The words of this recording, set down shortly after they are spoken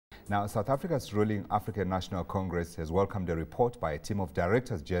Now, South Africa's ruling African National Congress has welcomed a report by a team of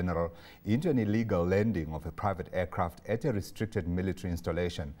directors general into an illegal landing of a private aircraft at a restricted military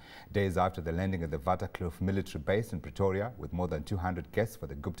installation. Days after the landing at the Waterkloof military base in Pretoria, with more than 200 guests for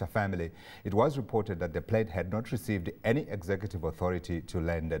the Gupta family, it was reported that the plane had not received any executive authority to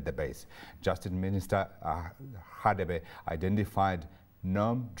land at the base. Justice Minister Hadebe identified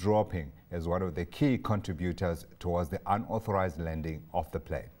norm dropping as one of the key contributors towards the unauthorized landing of the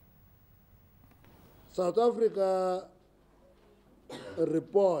plane. South Africa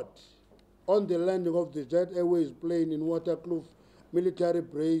report on the landing of the Jet Airways plane in Waterkloof military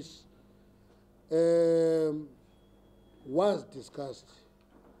base was discussed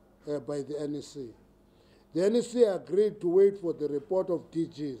by the ANC. The ANC agreed to wait for the report of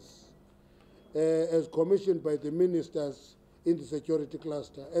DGs as commissioned by the ministers in the security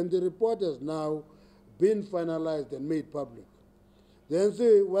cluster, and the report has now been finalized and made public. The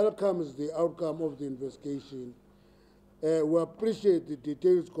ANC welcomes the outcome of the investigation. We appreciate the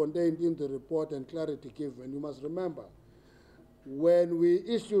details contained in the report and clarity given. You must remember, when we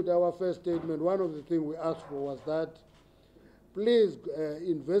issued our first statement, one of the things we asked for was that please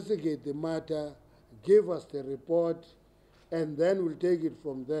investigate the matter, give us the report, and then we'll take it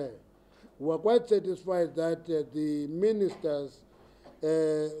from there. We are quite satisfied that the ministers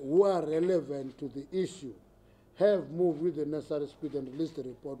who are relevant to the issue have moved with the necessary speed and released the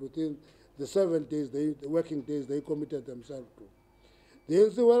report within the 7 days, the working days they committed themselves to. The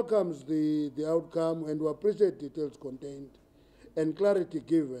ANC welcomes the outcome and we appreciate details contained and clarity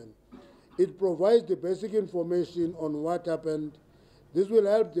given. It provides the basic information on what happened. This will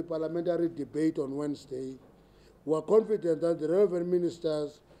help the parliamentary debate on Wednesday. We are confident that the relevant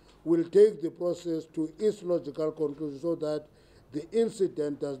ministers will take the process to its logical conclusion so that the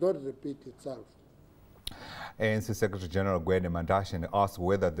incident does not repeat itself. ANC Secretary General Gwede Mantashe asked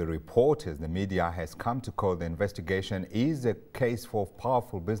whether the reporters the media has come to call the investigation is a case for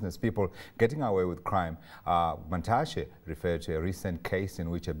powerful business people getting away with crime. Mantashe referred to a recent case in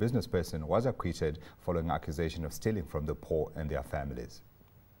which a business person was acquitted following accusation of stealing from the poor and their families.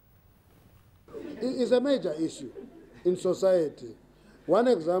 It's a major issue in society. One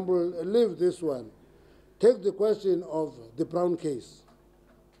example, leave this one. Take the question of the Brown case.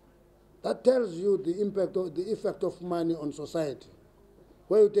 That tells you the impact of the effect of money on society.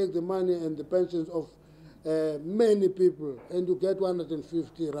 Where you take the money and the pensions of many people and you get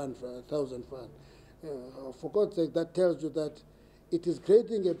 150 rand for 1,000 rand. For God's sake, that tells you that it is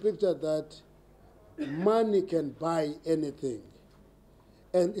creating a picture that money can buy anything.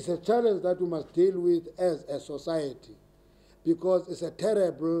 And it's a challenge that we must deal with as a society because it's a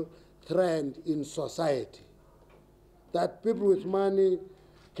terrible trend in society that people with money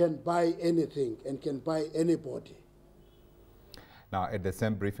can buy anything and can buy anybody. Now, at the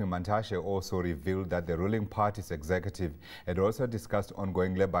same briefing, Mantashe also revealed that the ruling party's executive had also discussed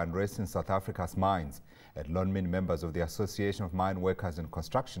ongoing labor unrest in South Africa's mines. At Lonmin, members of the Association of Mine Workers and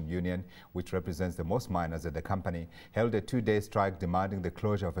Construction Union, which represents the most miners at the company, held a 2-day strike demanding the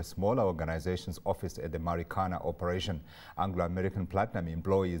closure of a smaller organization's office at the Marikana operation. Anglo-American Platinum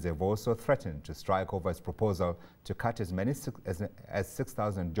employees have also threatened to strike over its proposal to cut as many as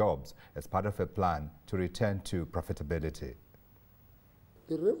 6,000 jobs as part of a plan to return to profitability.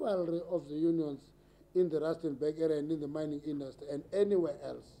 The rivalry of the unions in the Rustenburg area and in the mining industry and anywhere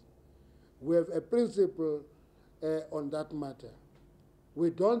else, we have a principle on that matter. We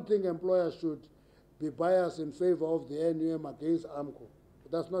don't think employers should be biased in favor of the NUM against AMCO.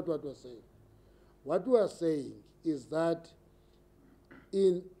 That's not what we're saying. What we are saying is that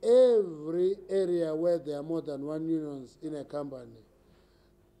in every area where there are more than one unions in a company,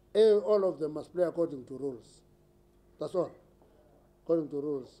 all of them must play according to rules. That's all. According to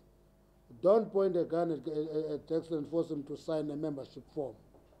rules. Don't point a gun at Jackson and force him to sign a membership form.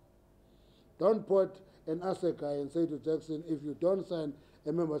 Don't point and ask a guy and say to Jackson, if you don't sign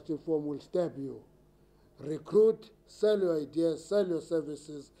a membership form, we'll stab you. Recruit, sell your ideas, sell your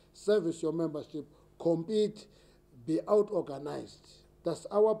services, service your membership, compete, be out-organized. That's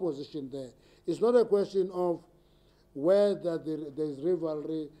our position there. It's not a question of whether there's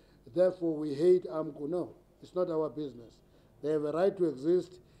rivalry, therefore we hate AMCO. No, it's not our business. They have a right to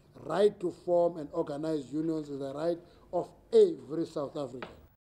exist, right to form and organize unions is the right of every South African.